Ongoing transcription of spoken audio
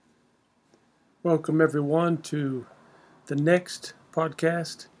Welcome, everyone, to the next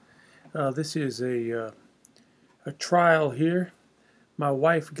podcast. This is a trial here. My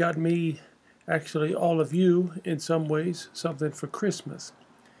wife got me, actually, all of you, in some ways, something for Christmas.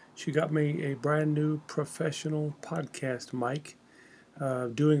 She got me a brand new professional podcast mic,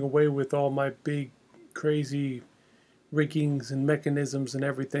 doing away with all my big, crazy riggings and mechanisms and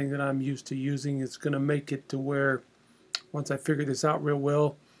everything that I'm used to using. It's going to make it to where, once I figure this out real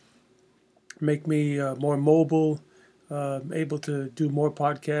well, make me more mobile, able to do more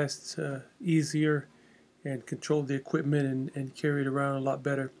podcasts easier and control the equipment and carry it around a lot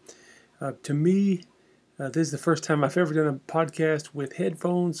better. To me, this is the first time I've ever done a podcast with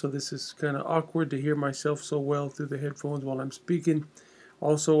headphones, so this is kind of awkward to hear myself so well through the headphones while I'm speaking.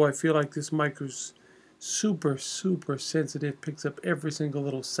 Also, I feel like this mic is super, super sensitive, picks up every single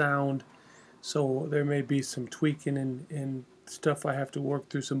little sound, so there may be some tweaking and stuff I have to work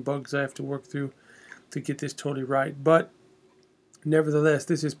through, some bugs I have to work through to get this totally right. But nevertheless,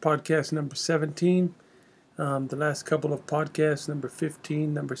 this is podcast number 17. The last couple of podcasts, number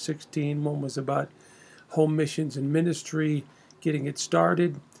 15, number 16, one was about home missions and ministry, getting it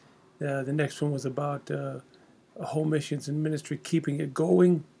started. The next one was about home missions and ministry, keeping it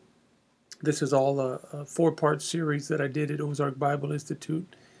going. This is all a four-part series that I did at Ozark Bible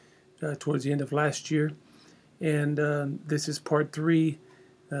Institute towards the end of last year. And this is part 3,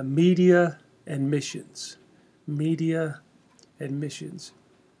 media and missions. Media and missions.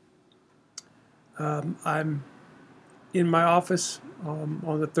 I'm in my office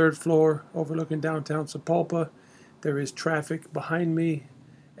on the third floor overlooking downtown Sapulpa. There is traffic behind me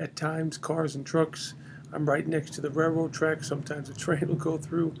at times, cars and trucks. I'm right next to the railroad track. Sometimes a train will go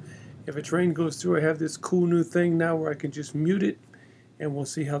through. If a train goes through, I have this cool new thing now where I can just mute it, and we'll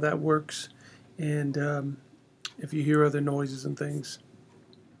see how that works. And if you hear other noises and things,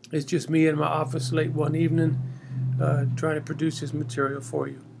 it's just me in my office late one evening trying to produce this material for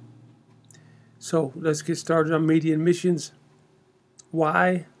you. So let's get started on media and missions.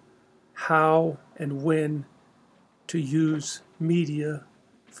 Why, how, and when to use media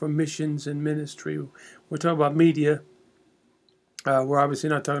for missions and ministry. We're talking about media. We're obviously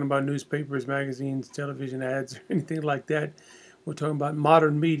not talking about newspapers, magazines, television ads, or anything like that. We're talking about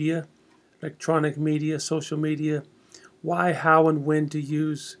modern media, electronic media, social media. Why, how, and when to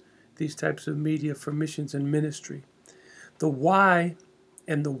use these types of media for missions and ministry. The why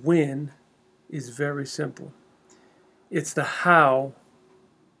and the when is very simple. It's the how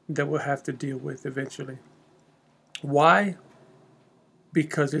that we'll have to deal with eventually. Why?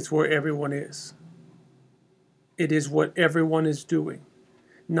 Because it's where everyone is. It is what everyone is doing.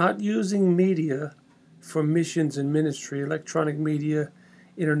 Not using media for missions and ministry, electronic media,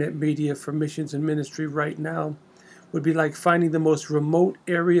 internet media for missions and ministry right now would be like finding the most remote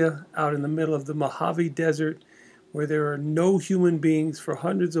area out in the middle of the Mojave Desert where there are no human beings for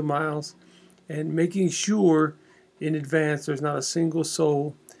hundreds of miles and making sure in advance there's not a single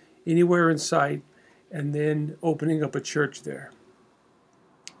soul anywhere in sight and then opening up a church there.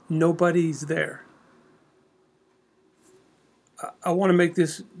 Nobody's there. I want to make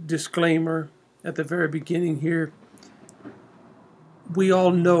this disclaimer at the very beginning here. We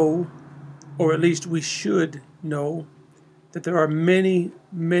all know, or at least we should know, that there are many,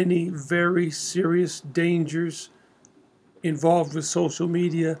 many very serious dangers involved with social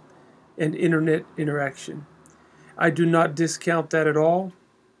media and internet interaction. I do not discount that at all,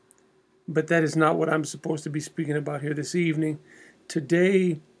 but that is not what I'm supposed to be speaking about here this evening.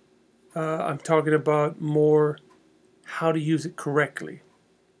 Today, I'm talking about more how to use it correctly,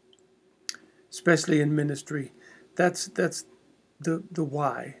 especially in ministry. That's the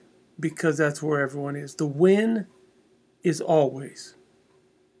why, because that's where everyone is. The when is always.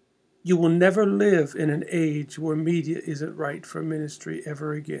 You will never live in an age where media isn't right for ministry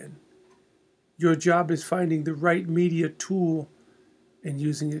ever again. Your job is finding the right media tool and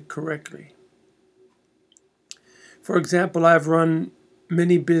using it correctly. For example, I've run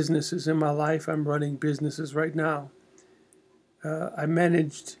many businesses in my life. I'm running businesses right now. I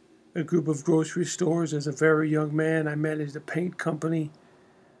managed a group of grocery stores as a very young man. I managed a paint company.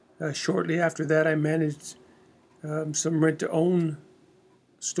 Shortly after that, I managed some rent-to-own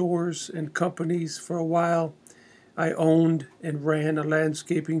stores and companies for a while. I owned and ran a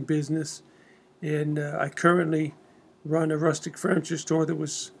landscaping business, and I currently run a rustic furniture store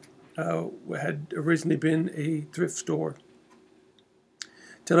that had originally been a thrift store.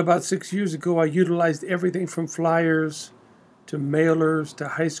 Till about 6 years ago, I utilized everything from flyers to mailers to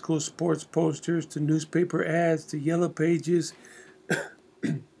high school sports posters to newspaper ads to yellow pages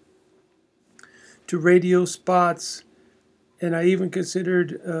to radio spots and I even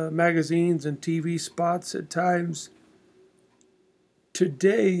considered magazines and TV spots at times.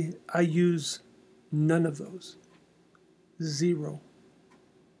 Today, I use none of those. Zero.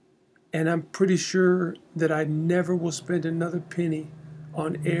 And I'm pretty sure that I never will spend another penny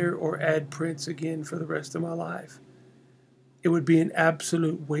on air or ad prints again for the rest of my life. It would be an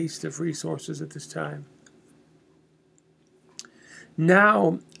absolute waste of resources at this time.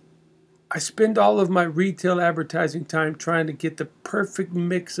 Now, I spend all of my retail advertising time trying to get the perfect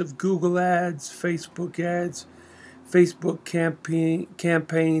mix of Google ads, Facebook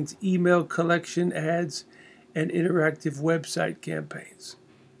campaigns, email collection ads, and interactive website campaigns.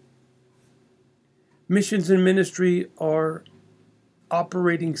 Missions and ministry are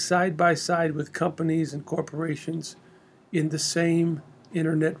operating side by side with companies and corporations in the same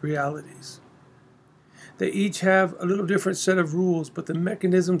internet realities. They each have a little different set of rules, but the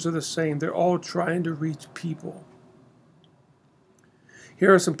mechanisms are the same. They're all trying to reach people.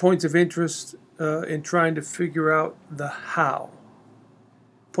 Here are some points of interest in trying to figure out the how.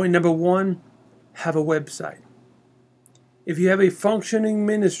 Point number one, have a website. If you have a functioning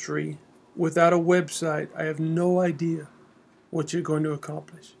ministry without a website, I have no idea what you're going to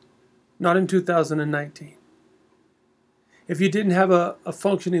accomplish. Not in 2019. If you didn't have a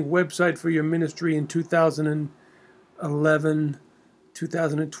functioning website for your ministry in 2011,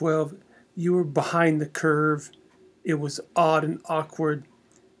 2012, you were behind the curve. It was odd and awkward.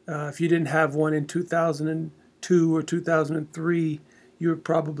 If you didn't have one in 2002 or 2003, you were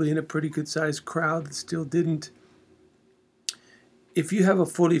probably in a pretty good sized crowd that still didn't. If you have a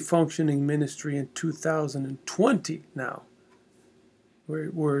fully functioning ministry in 2020 now,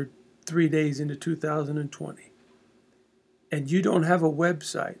 we're 3 days into 2020, and you don't have a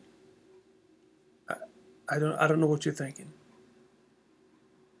website, I don't know what you're thinking.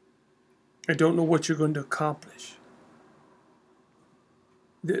 I don't know what you're going to accomplish.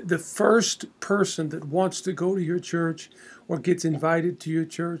 The first person that wants to go to your church or gets invited to your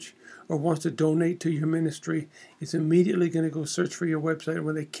church or wants to donate to your ministry is immediately going to go search for your website, and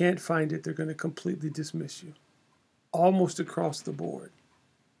when they can't find it, they're going to completely dismiss you. Almost across the board.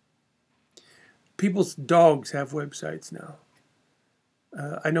 People's dogs have websites now.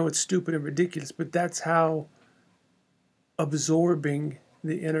 I know it's stupid and ridiculous, but that's how absorbing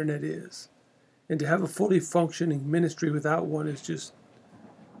the internet is. And to have a fully functioning ministry without one is just,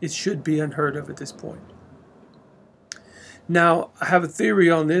 it should be unheard of at this point. Now, I have a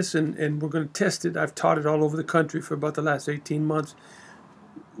theory on this, and we're going to test it. I've taught it all over the country for about the last 18 months.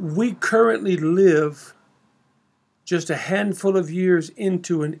 We currently live just a handful of years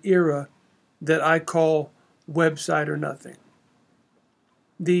into an era that I call website or nothing.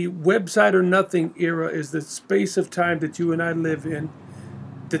 The website or nothing era is the space of time that you and I live in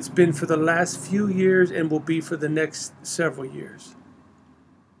that's been for the last few years and will be for the next several years.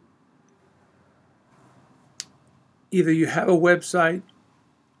 Either you have a website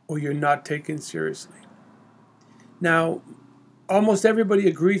or you're not taken seriously. Now, almost everybody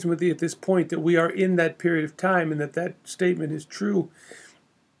agrees with me at this point that we are in that period of time and that statement is true.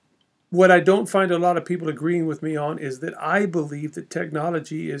 What I don't find a lot of people agreeing with me on is that I believe that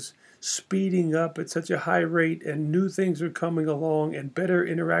technology is speeding up at such a high rate and new things are coming along and better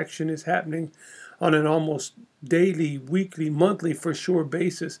interaction is happening on an almost daily, weekly, monthly, for sure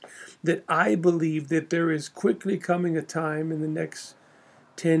basis, that I believe that there is quickly coming a time in the next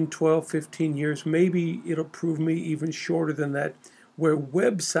 10, 12, 15 years, maybe it'll prove me even shorter than that, where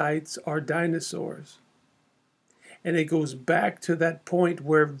websites are dinosaurs. And it goes back to that point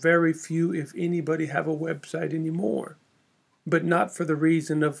where very few, if anybody, have a website anymore. But not for the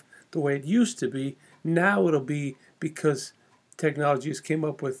reason of the way it used to be. Now it'll be because technology has came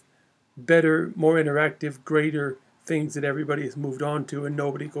up with better, more interactive, greater things that everybody has moved on to, and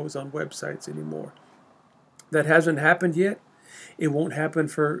nobody goes on websites anymore. That hasn't happened yet. It won't happen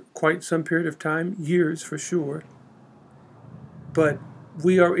for quite some period of time, years for sure. But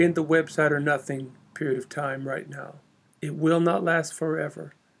we are in the website or nothing period of time right now. It will not last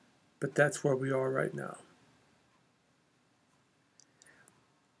forever, but that's where we are right now.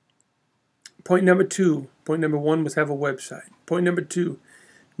 Point number one was have a website. Point number two,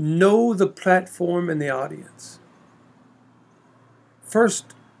 know the platform and the audience.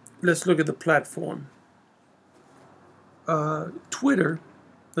 First, let's look at the platform. Twitter,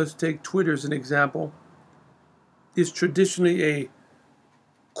 let's take Twitter as an example, is traditionally a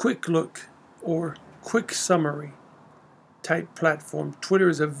quick look or quick summary type platform. Twitter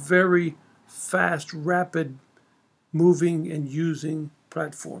is a very fast, rapid, moving and using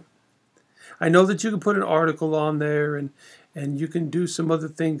platform. I know that you can put an article on there and you can do some other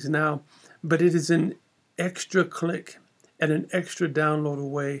things now, but it is an extra click. and an extra download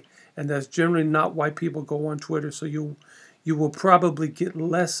away, and that's generally not why people go on Twitter. So you will probably get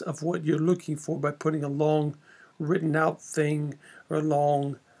less of what you're looking for by putting a long written out thing or a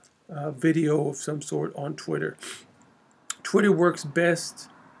long video of some sort on Twitter. Twitter works best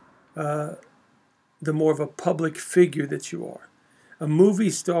the more of a public figure that you are. A movie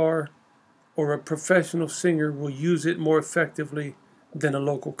star or a professional singer will use it more effectively than a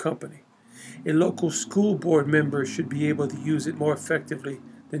local company. A local school board member should be able to use it more effectively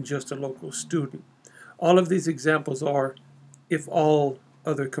than just a local student. All of these examples are if all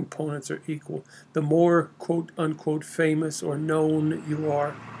other components are equal. The more quote unquote famous or known you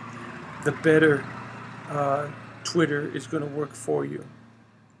are, the better Twitter is going to work for you.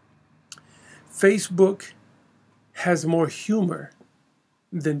 Facebook has more humor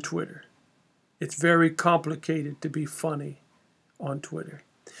than Twitter. It's very complicated to be funny on Twitter.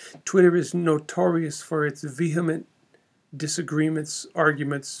 Twitter is notorious for its vehement disagreements,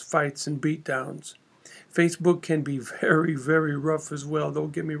 arguments, fights, and beatdowns. Facebook can be very, very rough as well,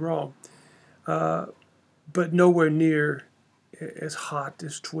 don't get me wrong, but nowhere near as hot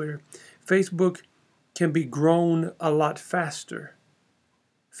as Twitter. Facebook can be grown a lot faster.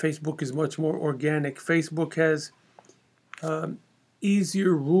 Facebook is much more organic. Facebook has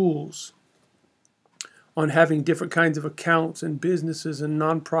easier rules on having different kinds of accounts and businesses and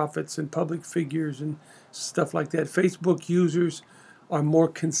nonprofits and public figures and stuff like that. Facebook users are more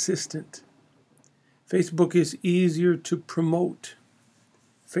consistent. Facebook is easier to promote.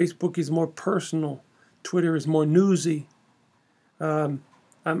 Facebook is more personal. Twitter is more newsy.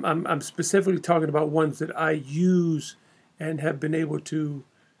 I'm specifically talking about ones that I use and have been able to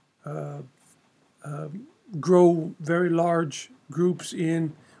grow very large groups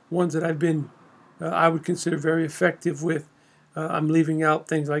in, ones that I've been, I would consider very effective with. I'm leaving out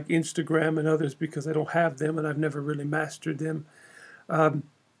things like Instagram and others because I don't have them and I've never really mastered them.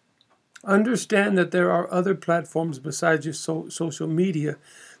 Understand that there are other platforms besides just social media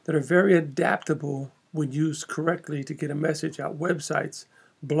that are very adaptable when used correctly to get a message out. Websites,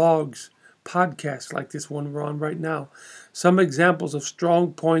 blogs, podcasts like this one we're on right now. Some examples of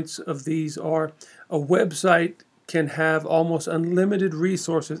strong points of these are a website can have almost unlimited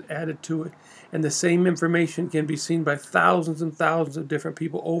resources added to it, and the same information can be seen by thousands and thousands of different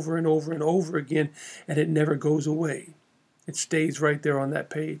people over and over and over again, and it never goes away. It stays right there on that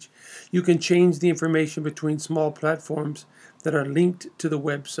page. You can change the information between small platforms that are linked to the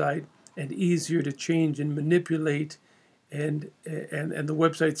website and easier to change and manipulate, and the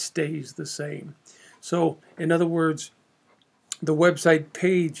website stays the same. So, in other words, the website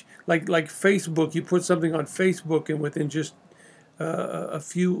page, like Facebook, you put something on Facebook and within just a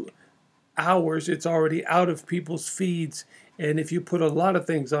few hours, it's already out of people's feeds. And if you put a lot of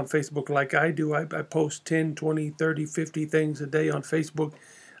things on Facebook like I do, I post 10, 20, 30, 50 things a day on Facebook.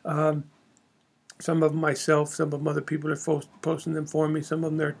 Some of them myself, some of them other people are posting them for me. Some of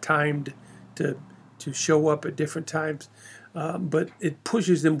them they're timed to show up at different times. But it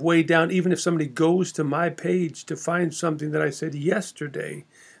pushes them way down. Even if somebody goes to my page to find something that I said yesterday,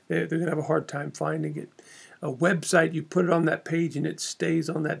 they're going to have a hard time finding it. A website, you put it on that page and it stays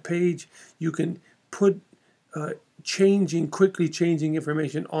on that page. You can put quickly changing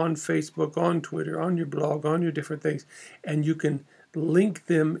information on Facebook, on Twitter, on your blog, on your different things, and you can link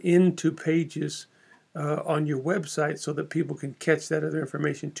them into pages on your website so that people can catch that other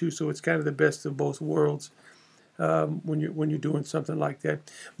information too. So it's kind of the best of both worlds when you're doing something like that.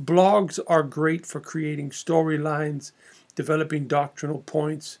 Blogs are great for creating storylines, developing doctrinal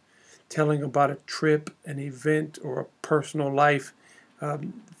points, telling about a trip, an event, or a personal life.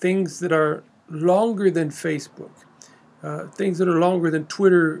 Things that are longer than Facebook. Things that are longer than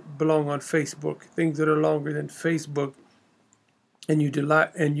Twitter belong on Facebook. Things that are longer than Facebook, and you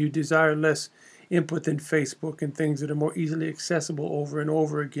desire less input than Facebook, and things that are more easily accessible over and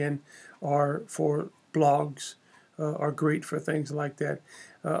over again are for blogs. Are great for things like that.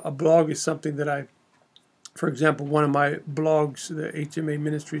 A blog is something that for example, one of my blogs, the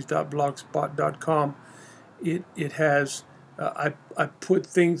hmaministries.blogspot.com, it has I put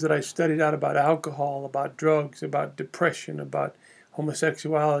things that I studied out about alcohol, about drugs, about depression, about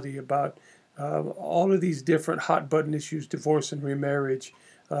homosexuality, about all of these different hot button issues, divorce and remarriage,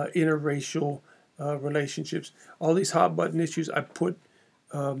 interracial relationships, all these hot button issues. I put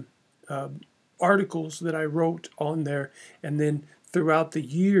articles that I wrote on there, and then throughout the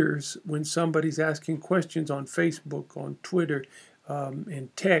years, when somebody's asking questions on Facebook, on Twitter, in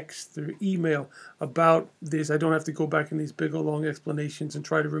text, through email about this, I don't have to go back in these big old long explanations and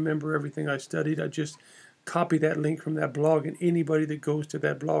try to remember everything I studied. I just copy that link from that blog, and anybody that goes to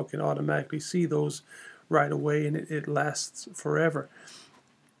that blog can automatically see those right away, and it lasts forever.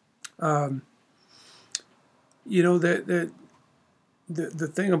 You know, the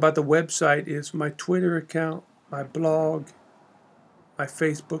thing about the website is my Twitter account, my blog, my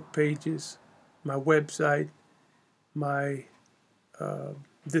Facebook pages, my website, my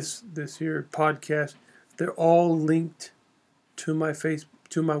this here podcast. They're all linked to my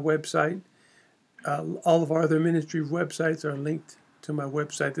to my website. All of our other ministry websites are linked to my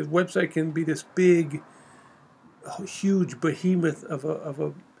website. The website can be this big, huge behemoth of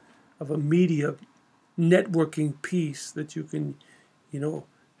a media networking piece that you can, you know,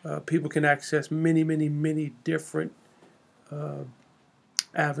 people can access many different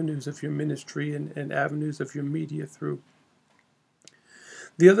avenues of your ministry and avenues of your media through.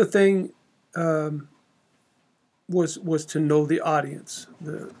 The other thing was to know the audience.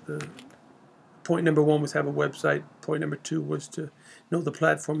 The point number one was have a website. Point number two was to know the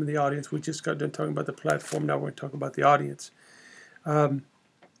platform and the audience. We just got done talking about the platform. Now we're going to talk about the audience.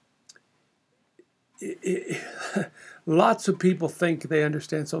 Lots of people think they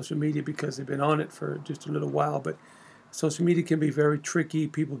understand social media because they've been on it for just a little while, but social media can be very tricky.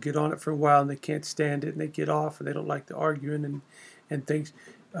 People get on it for a while and they can't stand it, and they get off, and they don't like the arguing and things.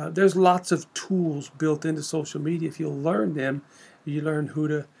 There's lots of tools built into social media. If you'll learn them, you learn who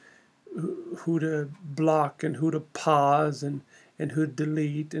to block and who to pause and who to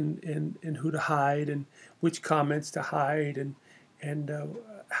delete and who to hide and which comments to hide and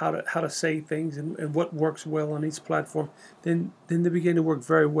how to say things and what works well on each platform. Then they begin to work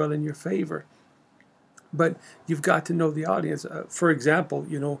very well in your favor. But you've got to know the audience. For example,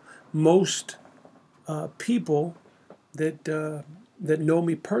 you know, most people that know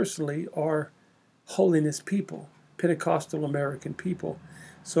me personally are holiness people, Pentecostal American people.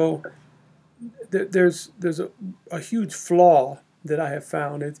 So there's a huge flaw that I have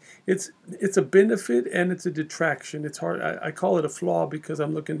found. It's a benefit and it's a detraction. It's hard. I call it a flaw because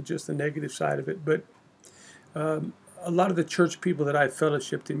I'm looking at just the negative side of it. But a lot of the church people that I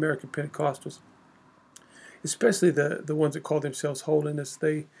fellowship, the American Pentecostals, especially the ones that call themselves holiness,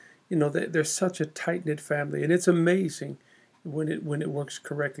 they're such a tight knit family, and it's amazing when it works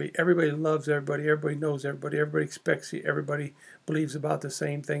correctly. Everybody loves everybody. Everybody knows everybody. Everybody expects it. Everybody believes about the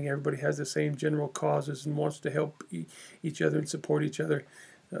same thing. Everybody has the same general causes and wants to help each other and support each other.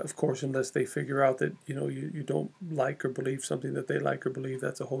 Of course, unless they figure out that you don't like or believe something that they like or believe,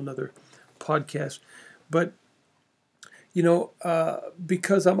 that's a whole nother podcast. But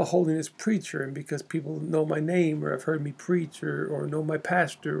because I'm a holiness preacher and because people know my name or have heard me preach or know my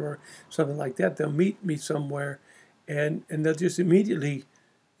pastor or something like that, they'll meet me somewhere and they'll just immediately,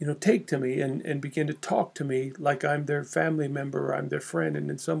 take to me and begin to talk to me like I'm their family member or I'm their friend. And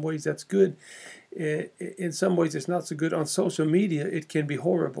in some ways that's good. In some ways it's not so good. On social media, it can be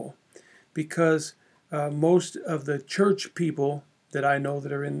horrible because most of the church people that I know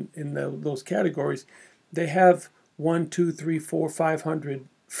that are in those categories, they have 1, 2, 3, 4, 500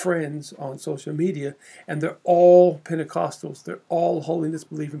 friends on social media, and they're all Pentecostals. They're all holiness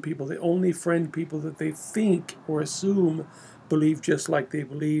believing people. They only friend people that they think or assume believe just like they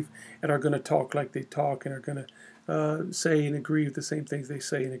believe and are going to talk like they talk and are going to say and agree with the same things they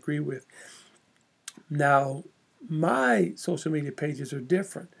say and agree with. Now, my social media pages are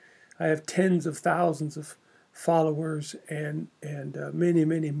different. I have tens of thousands of followers and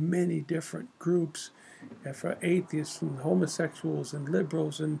many different groups for atheists and homosexuals and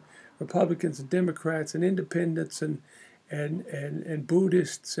liberals and Republicans and Democrats and independents and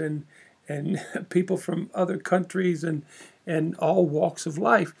Buddhists and people from other countries and all walks of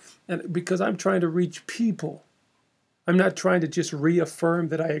life. And because I'm trying to reach people, I'm not trying to just reaffirm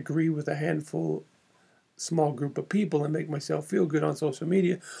that I agree with a handful, small group of people and make myself feel good on social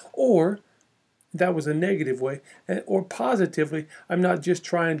media, or that was a negative way, or positively, I'm not just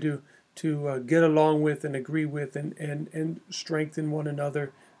trying to get along with and agree with and strengthen one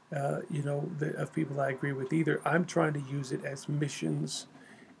another, of people I agree with either. I'm trying to use it as missions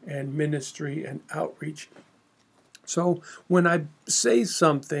and ministry and outreach. So when I say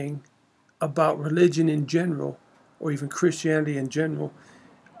something about religion in general, or even Christianity in general,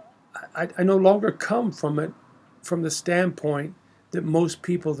 I no longer come from it from the standpoint that most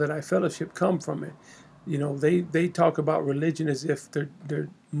people that I fellowship come from it. They talk about religion as if they're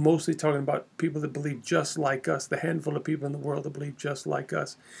mostly talking about people that believe just like us, the handful of people in the world that believe just like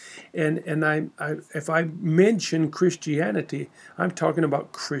us. And I if I mention Christianity, I'm talking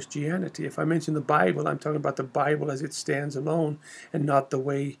about Christianity. If I mention the Bible, I'm talking about the Bible as it stands alone and not the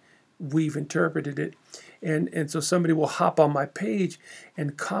way we've interpreted it. And so somebody will hop on my page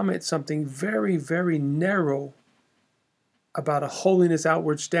and comment something very, very narrow about a holiness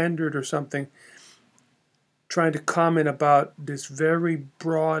outward standard or something. trying to comment about this very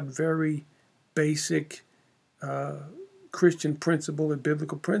broad, very basic Christian principle or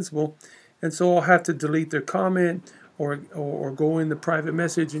biblical principle. And so I'll have to delete their comment or go in the private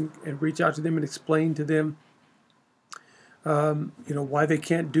message and reach out to them and explain to them, why they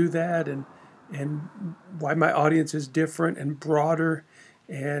can't do that and why my audience is different and broader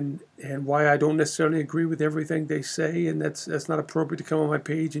and why I don't necessarily agree with everything they say, and that's not appropriate to come on my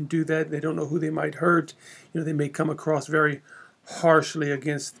page and do that. They don't know who they might hurt. They may come across very harshly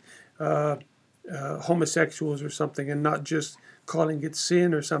against homosexuals or something, and not just calling it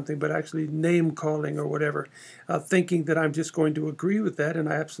sin or something, but actually name calling or whatever, thinking that I'm just going to agree with that, and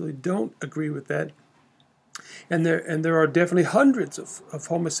I absolutely don't agree with that. And there are definitely hundreds of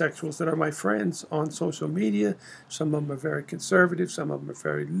homosexuals that are my friends on social media. Some of them are very conservative. Some of them are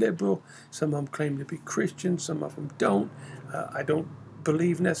very liberal. Some of them claim to be Christian. Some of them don't. I don't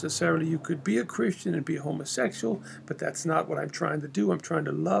believe necessarily you could be a Christian and be homosexual, but that's not what I'm trying to do. I'm trying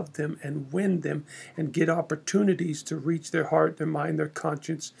to love them and win them and get opportunities to reach their heart, their mind, their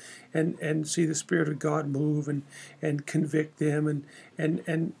conscience, and see the Spirit of God move and convict them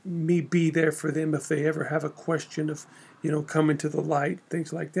and me be there for them if they ever have a question of, coming to the light,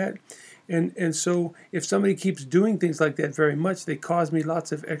 things like that. And so if somebody keeps doing things like that very much, they cause me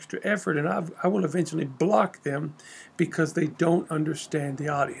lots of extra effort, and I will eventually block them because they don't understand the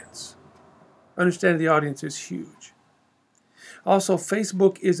audience. Understanding the audience is huge. Also,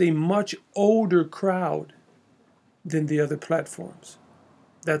 Facebook is a much older crowd than the other platforms.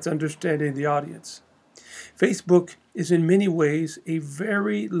 That's understanding the audience. Facebook is in many ways a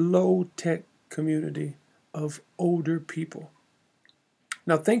very low-tech community of older people.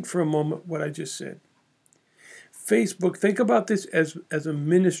 Now think for a moment what I just said. Facebook, think about this as a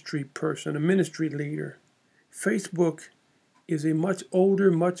ministry person, a ministry leader. Facebook is a much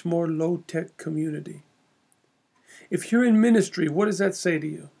older, much more low-tech community. If you're in ministry, what does that say to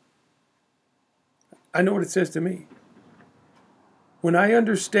you? I know what it says to me. When I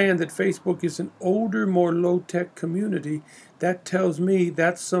understand that Facebook is an older, more low-tech community, that tells me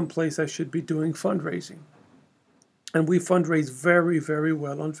that's someplace I should be doing fundraising. And we fundraise very, very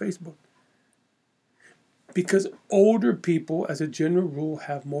well on Facebook. Because older people, as a general rule,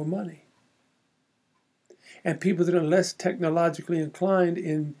 have more money. And people that are less technologically inclined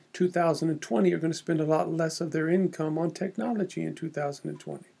in 2020 are going to spend a lot less of their income on technology in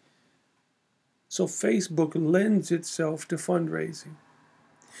 2020. So Facebook lends itself to fundraising.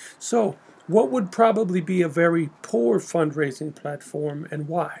 So what would probably be a very poor fundraising platform and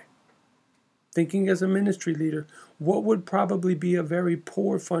why? Thinking as a ministry leader, what would probably be a very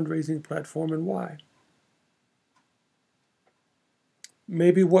poor fundraising platform and why?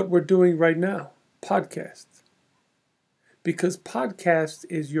 Maybe what we're doing right now, podcasts. Because podcast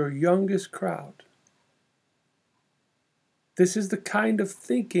is your youngest crowd. This is the kind of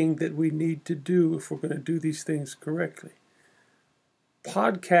thinking that we need to do if we're going to do these things correctly.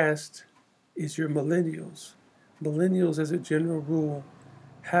 Podcast is your millennials. Millennials, as a general rule,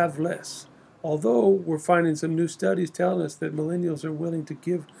 have less. Although we're finding some new studies telling us that millennials are willing to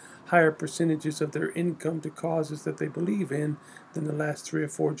give higher percentages of their income to causes that they believe in than the last 3 or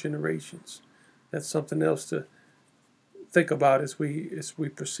 4 generations. That's something else to think about as we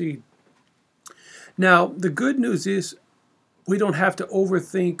proceed. Now, the good news is we don't have to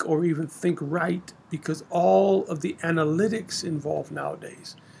overthink or even think right because all of the analytics involved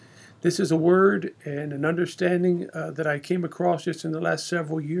nowadays. This is a word and an understanding that I came across just in the last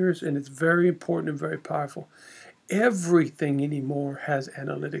several years, and it's very important and very powerful. Everything anymore has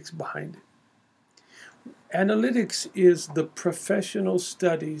analytics behind it. Analytics is the professional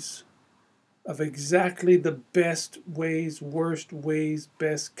studies of exactly the best ways, worst ways,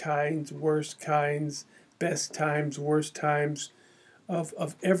 best kinds, worst kinds, best times, worst times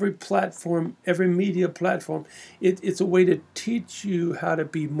of every platform, every media platform. It's a way to teach you how to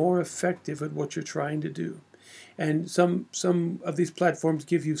be more effective at what you're trying to do. And some of these platforms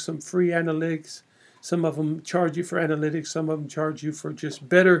give you some free analytics. Some of them charge you for analytics. Some of them charge you for just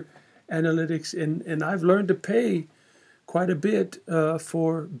better analytics. And I've learned to pay quite a bit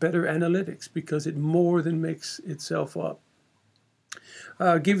for better analytics because it more than makes itself up.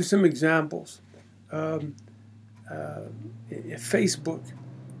 I'll give you some examples. Facebook.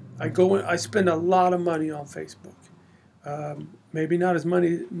 I spend a lot of money on Facebook. Maybe not as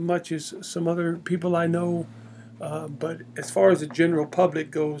much as some other people I know, but as far as the general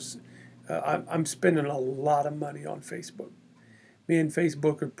public goes, I'm spending a lot of money on Facebook. Me and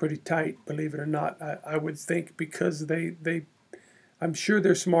Facebook are pretty tight, believe it or not. I would think because I'm sure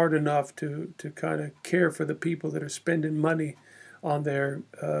they're smart enough to kind of care for the people that are spending money on there,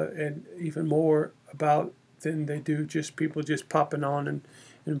 and even more about than they do just people just popping on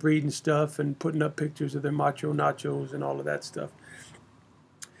and reading stuff and putting up pictures of their macho nachos and all of that stuff.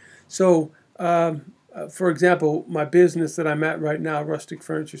 So, for example, my business that I'm at right now, Rustic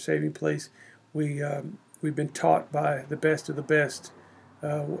Furniture Saving Place, we've been taught by the best of the best,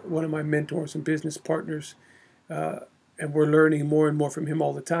 one of my mentors and business partners, and we're learning more and more from him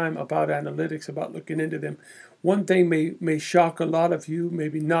all the time about analytics, about looking into them. One thing may shock a lot of you,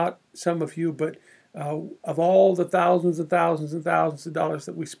 maybe not some of you, but of all the thousands and thousands and thousands of dollars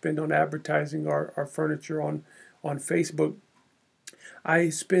that we spend on advertising our furniture on Facebook, I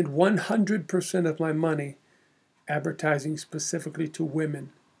spend 100% of my money advertising specifically to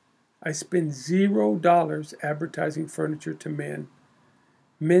women. I spend $0 advertising furniture to men.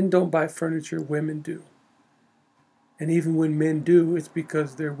 Men don't buy furniture, women do. And even when men do, it's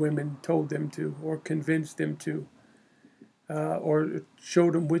because their women told them to, or convinced them to, or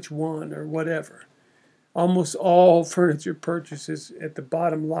showed them which one, or whatever. Almost all furniture purchases at the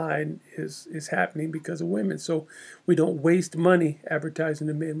bottom line is happening because of women. So we don't waste money advertising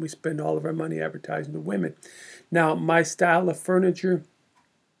to men. We spend all of our money advertising to women. Now, my style of furniture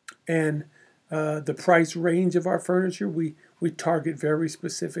and the price range of our furniture, we target very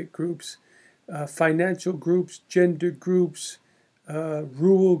specific groups. Financial groups, gender groups,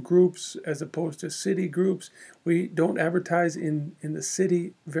 rural groups as opposed to city groups. We don't advertise in the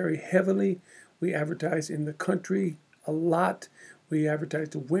city very heavily. We advertise in the country a lot. We advertise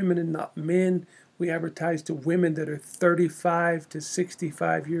to women and not men. We advertise to women that are 35 to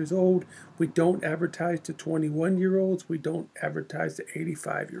 65 years old. We don't advertise to 21-year-olds. We don't advertise to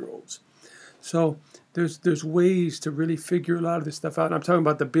 85-year-olds. So there's ways to really figure a lot of this stuff out. And I'm talking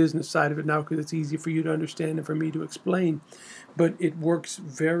about the business side of it now because it's easy for you to understand and for me to explain. But it works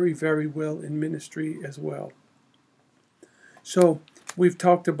very, very well in ministry as well. So we've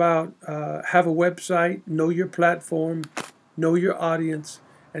talked about have a website, know your platform, know your audience.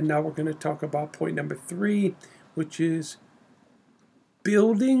 And now we're going to talk about point number 3, which is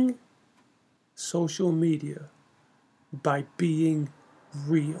building social media by being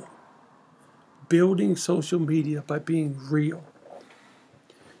real. Building social media by being real.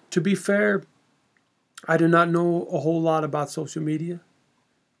 To be fair, I do not know a whole lot about social media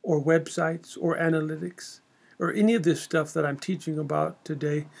or websites or analytics or any of this stuff that I'm teaching about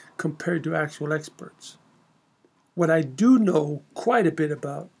today compared to actual experts. What I do know quite a bit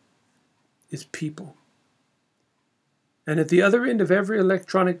about is people. And at the other end of every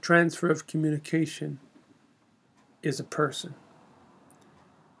electronic transfer of communication is a person.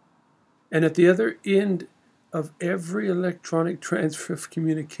 And at the other end of every electronic transfer of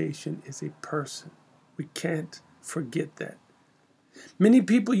communication is a person. We can't forget that. Many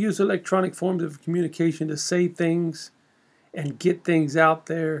people use electronic forms of communication to say things and get things out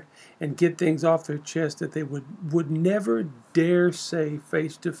there and get things off their chest that they would never dare say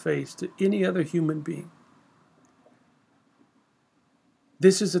face to face to any other human being.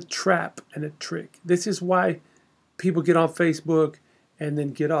 This is a trap and a trick. This is why people get on Facebook and then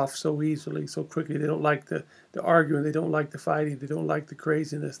get off so easily, so quickly. They don't like the arguing, they don't like the fighting, they don't like the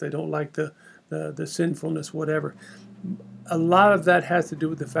craziness, they don't like the sinfulness, whatever. A lot of that has to do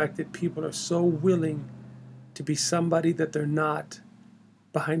with the fact that people are so willing to be somebody that they're not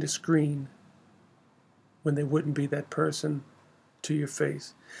behind a screen when they wouldn't be that person to your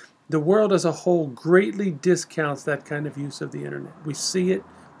face. The world as a whole greatly discounts that kind of use of the internet. We see it,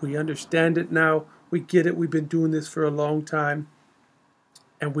 we understand it now, we get it, we've been doing this for a long time,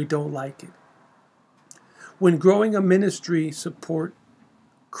 and we don't like it. When growing a ministry support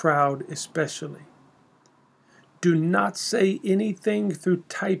crowd especially, do not say anything through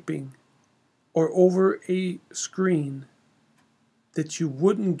typing or over a screen that you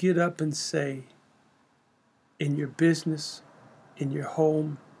wouldn't get up and say in your business, in your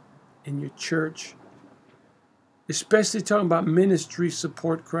home, in your church. Especially talking about ministry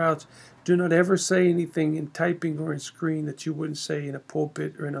support crowds, do not ever say anything in typing or in screen that you wouldn't say in a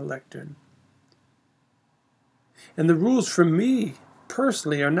pulpit or in a lectern. And the rules for me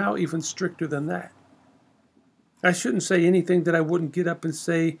personally are now even stricter than that. I shouldn't say anything that I wouldn't get up and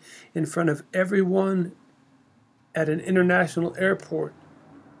say in front of everyone at an international airport,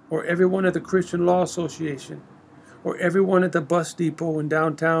 or everyone at the Christian Law Association, or everyone at the bus depot in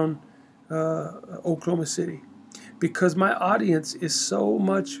downtown Oklahoma City. Because my audience is so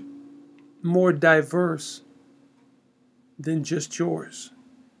much more diverse than just yours.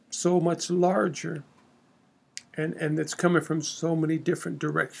 So much larger, and it's coming from so many different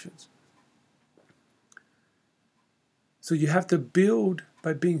directions. So you have to build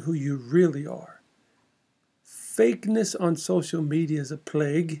by being who you really are. Fakeness on social media is a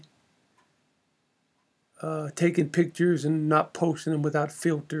plague. taking pictures and not posting them without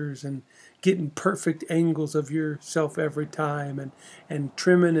filters, and getting perfect angles of yourself every time, and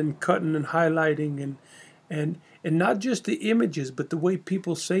trimming and cutting and highlighting, and not just the images, but the way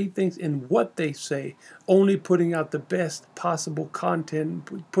people say things and what they say, only putting out the best possible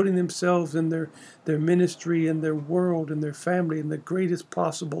content, putting themselves and their ministry and their world and their family in the greatest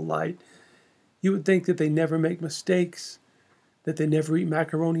possible light. You would think that they never make mistakes, that they never eat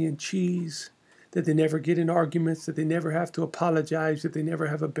macaroni and cheese, that they never get in arguments, that they never have to apologize, that they never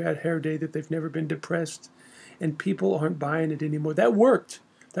have a bad hair day, that they've never been depressed. And people aren't buying it anymore. That worked.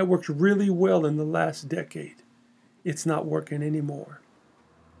 That worked really well in the last decade. It's not working anymore.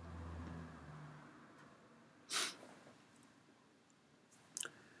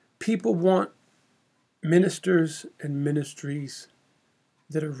 People want ministers and ministries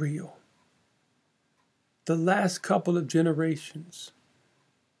that are real. The last couple of generations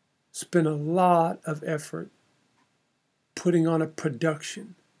spent a lot of effort putting on a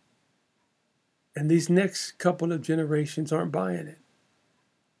production. And these next couple of generations aren't buying it.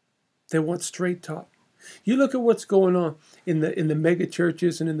 They want straight talk. You look at what's going on in the mega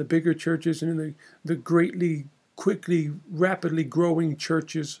churches and in the bigger churches and in the greatly, quickly, rapidly growing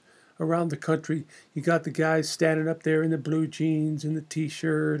churches around the country. You got the guys standing up there in the blue jeans and the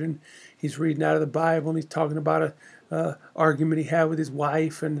t-shirt, and he's reading out of the Bible, and he's talking about a argument he had with his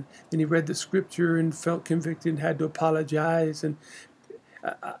wife, and then he read the scripture and felt convicted and had to apologize. And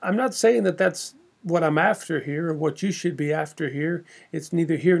I'm not saying that that's what I'm after here or what you should be after here. It's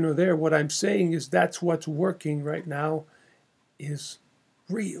neither here nor there. What I'm saying is that's what's working right now is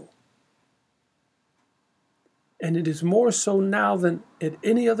real. And it is more so now than at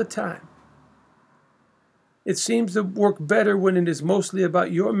any other time. It seems to work better when it is mostly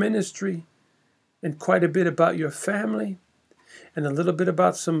about your ministry and quite a bit about your family and a little bit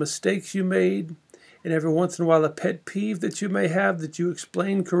about some mistakes you made, and every once in a while a pet peeve that you may have that you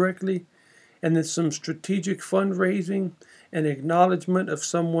explain correctly, and then some strategic fundraising and acknowledgement of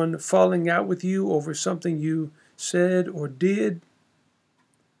someone falling out with you over something you said or did.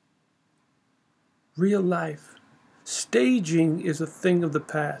 Real life. Staging is a thing of the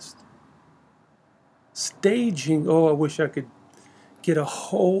past. Staging, oh, I wish I could get a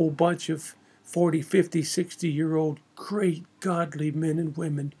whole bunch of 40, 50, 60-year-old great godly men and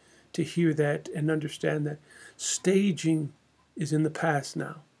women to hear that and understand that. Staging is in the past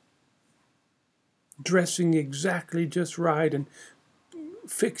now. Dressing exactly just right and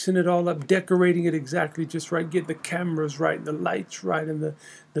fixing it all up, decorating it exactly just right, getting the cameras right and the lights right and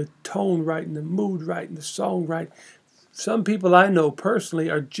the tone right and the mood right and the song right. Some people I know personally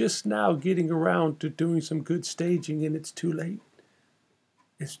are just now getting around to doing some good staging, and it's too late.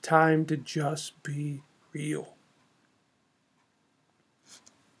 It's time to just be real.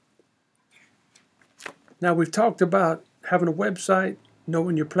 Now, we've talked about having a website,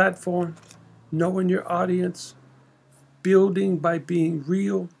 knowing your platform, knowing your audience, building by being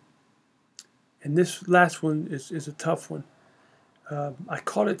real. And this last one is a tough one. I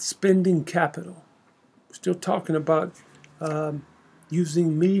call it spending capital. We're still talking about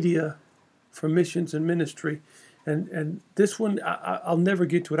using media for missions and ministry. And this one, I'll never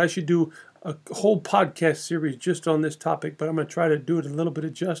get to it. I should do a whole podcast series just on this topic, but I'm going to try to do it a little bit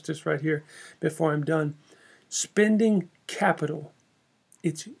of justice right here before I'm done. Spending capital.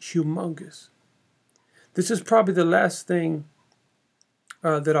 It's humongous. This is probably the last thing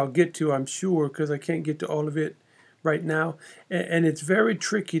that I'll get to, I'm sure, because I can't get to all of it right now. And it's very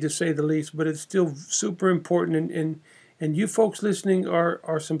tricky to say the least, but it's still super important. And you folks listening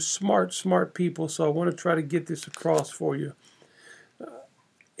are some smart people, so I want to try to get this across for you.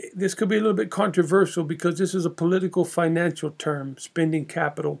 This could be a little bit controversial because this is a political financial term, spending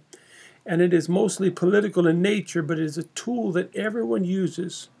capital. And it is mostly political in nature, but it is a tool that everyone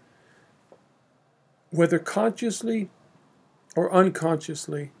uses, whether consciously or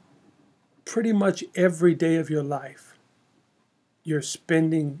unconsciously, pretty much every day of your life. You're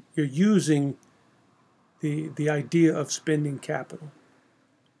using the idea of spending capital.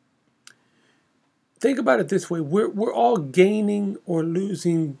 Think about it this way. We're all gaining or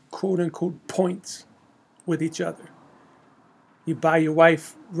losing quote-unquote points with each other. You buy your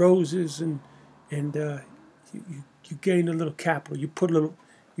wife roses and you gain a little capital. You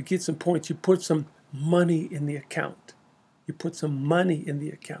get some points. You put some money in the account. You put some money in the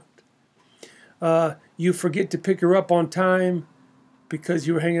account. You forget to pick her up on time because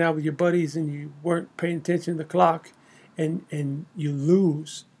you were hanging out with your buddies and you weren't paying attention to the clock, and you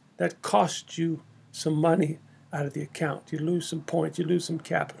lose. That costs you some money out of the account. You lose some points. You lose some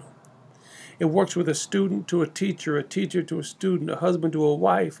capital. It works with a student to a teacher to a student, a husband to a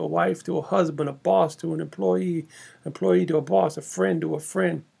wife to a husband, a boss to an employee, employee to a boss, a friend to a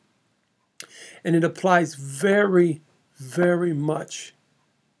friend. And it applies very, very much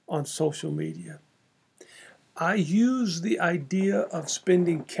on social media. I use the idea of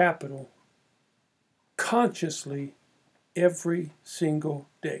spending capital consciously every single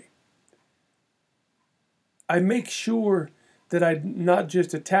day. I make sure that I'm not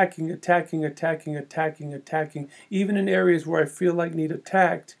just attacking, even in areas where I feel like need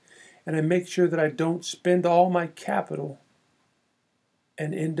attacked, and I make sure that I don't spend all my capital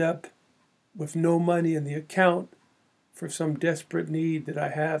and end up with no money in the account for some desperate need that I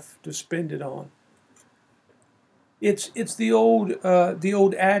have to spend it on. It's the old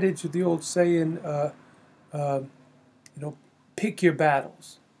adage, or the old saying, pick your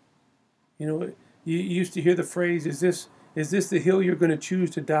battles. You used to hear the phrase, "Is this the hill you're going to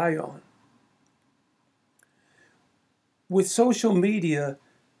choose to die on?" With social media,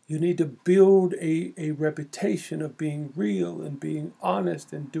 you need to build a reputation of being real and being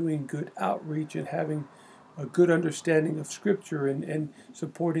honest and doing good outreach and having a good understanding of Scripture and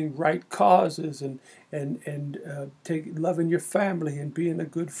supporting right causes and loving your family and being a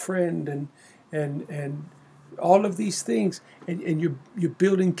good friend and all of these things, and you're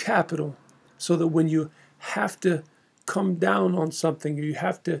building capital so that when you have to come down on something, or you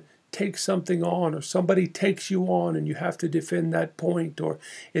have to take something on, or somebody takes you on and you have to defend that point, or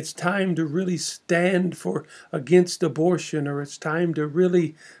it's time to really stand against abortion, or it's time to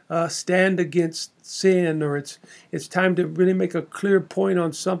really stand against sin, or it's time to really make a clear point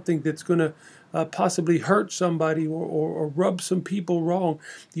on something that's going to possibly hurt somebody or rub some people wrong.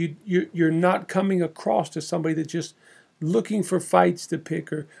 You're not coming across to somebody that's just looking for fights to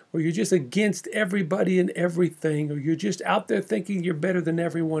pick, or you're just against everybody and everything, or you're just out there thinking you're better than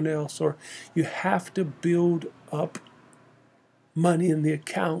everyone else, or you have to build up money in the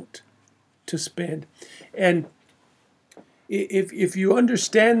account to spend. And if you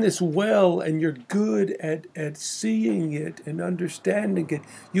understand this well and you're good at seeing it and understanding it,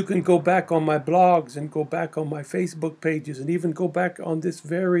 you can go back on my blogs and go back on my Facebook pages and even go back on this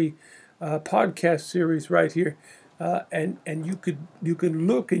very podcast series right here. And you can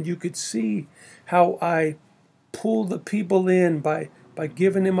look and you could see how I pull the people in by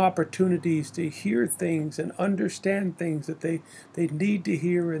giving them opportunities to hear things and understand things that they need to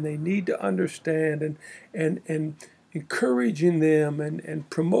hear and they need to understand, and encouraging them and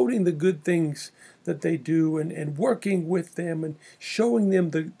promoting the good things that they do, and working with them and showing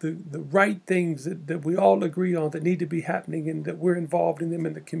them the right things that we all agree on that need to be happening and that we're involved in them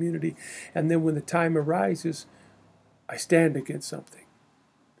in the community. And then when the time arises, I stand against something.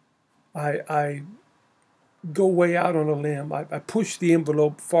 I go way out on a limb. I push the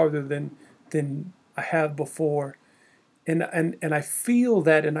envelope farther than I have before. And I feel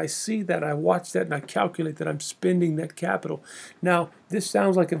that, and I see that, I watch that, and I calculate that I'm spending that capital. Now, this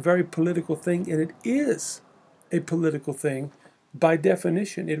sounds like a very political thing, and it is a political thing. By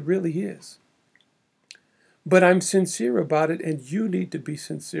definition, it really is. But I'm sincere about it, and you need to be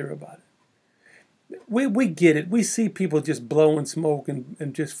sincere about it. We get it. We see people just blowing smoke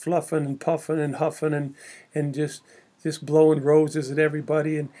and just fluffing and puffing and huffing and just blowing roses at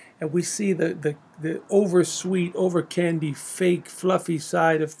everybody, and we see the over sweet, over candy, fake, fluffy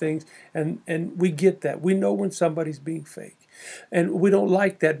side of things, and we get that. We know when somebody's being fake. And we don't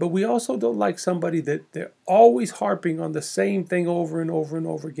like that, but we also don't like somebody that they're always harping on the same thing over and over and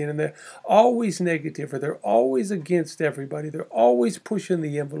over again, and they're always negative, or they're always against everybody. They're always pushing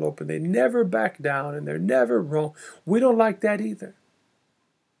the envelope, and they never back down, and they're never wrong. We don't like that either.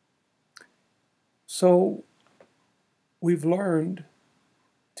 So we've learned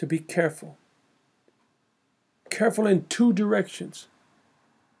to be careful. Careful in two directions.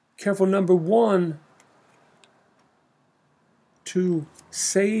 Careful, number one, to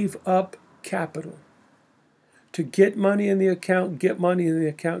save up capital, to get money in the account, get money in the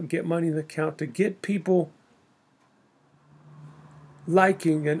account, get money in the account, to get people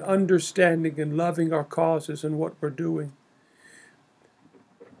liking and understanding and loving our causes and what we're doing,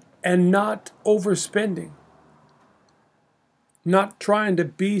 and not overspending, not trying to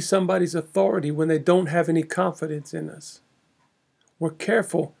be somebody's authority when they don't have any confidence in us. We're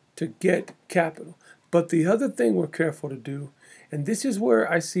careful to get capital. But the other thing we're careful to do, and this is where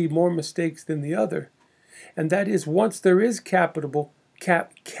I see more mistakes than the other, and that is, once there is capital,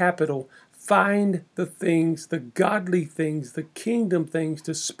 find the things, the godly things, the kingdom things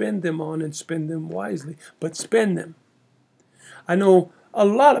to spend them on, and spend them wisely, but spend them. I know a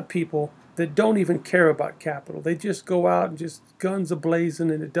lot of people that don't even care about capital. They just go out and just guns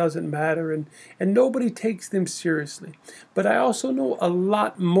a-blazing, and it doesn't matter, and nobody takes them seriously. But I also know a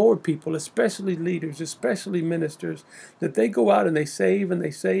lot more people, especially leaders, especially ministers, that they go out and they save and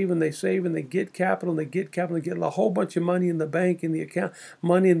they save and they save and they get capital and they get capital and get a whole bunch of money in the bank, in the account,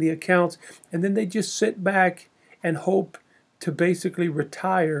 money in the accounts, and then they just sit back and hope to basically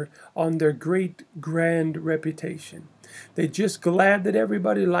retire on their great grand reputation. They're just glad that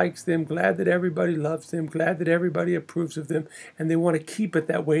everybody likes them, glad that everybody loves them, glad that everybody approves of them, and they want to keep it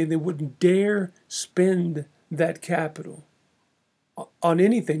that way, and they wouldn't dare spend that capital on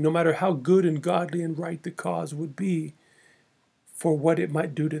anything, no matter how good and godly and right the cause would be, for what it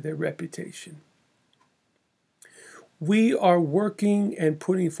might do to their reputation. We are working and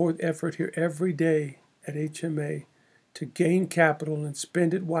putting forth effort here every day at HMA to gain capital and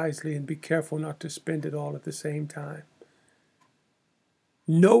spend it wisely, and be careful not to spend it all at the same time.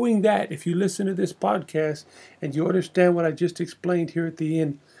 Knowing that, if you listen to this podcast and you understand what I just explained here at the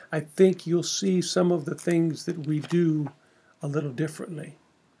end, I think you'll see some of the things that we do a little differently.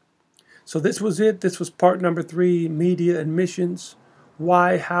 So this was it. This was part number 3, media and missions.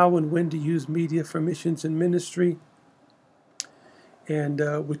 Why, how, and when to use media for missions and ministry. And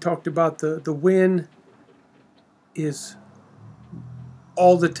we talked about the when is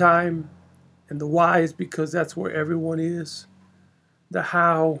all the time, and the why is because that's where everyone is. The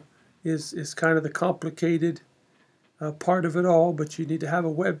how is kind of the complicated part of it all, but you need to have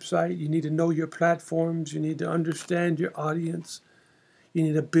a website, you need to know your platforms, you need to understand your audience, you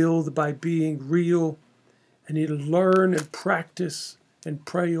need to build by being real, and you need to learn and practice and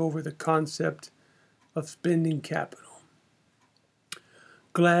pray over the concept of spending capital.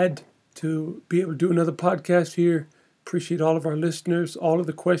 Glad to be able to do another podcast here. Appreciate all of our listeners, all of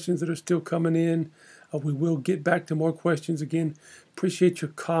the questions that are still coming in. We will get back to more questions again. Appreciate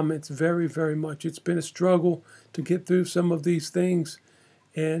your comments very, very much. It's been a struggle to get through some of these things,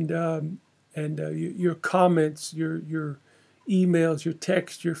 and your comments, your emails, your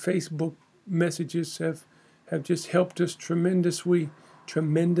text, your Facebook messages have just helped us tremendously.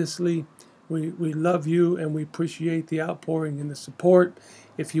 We love you, and we appreciate the outpouring and the support.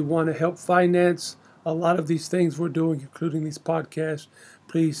 If you want to help finance a lot of these things we're doing, including these podcasts,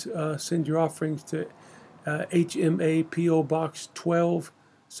 please send your offerings to HMA P.O. Box 12,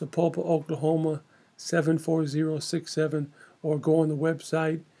 Sapulpa, Oklahoma 74067, or go on the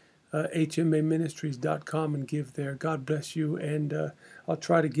website hmaministries.com and give there. God bless you, and I'll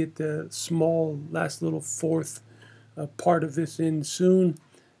try to get the small last little fourth part of this in soon.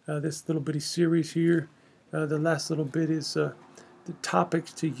 This little bitty series here. The last little bit is the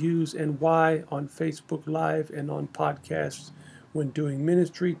topics to use and why on Facebook Live and on podcasts when doing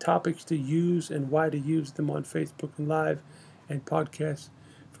ministry. Topics to use and why to use them on Facebook and Live and podcasts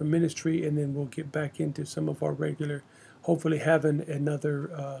for ministry. And then we'll get back into some of our regular, hopefully having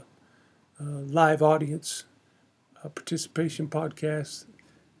another live audience participation podcast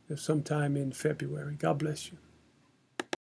sometime in February. God bless you.